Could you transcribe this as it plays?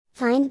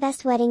Find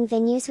best wedding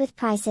venues with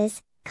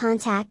prices,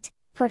 contact,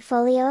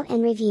 portfolio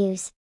and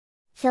reviews.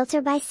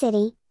 Filter by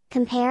city,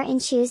 compare and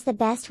choose the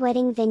best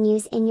wedding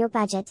venues in your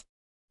budget.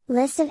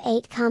 List of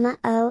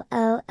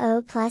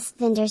 8,000+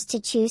 vendors to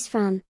choose from.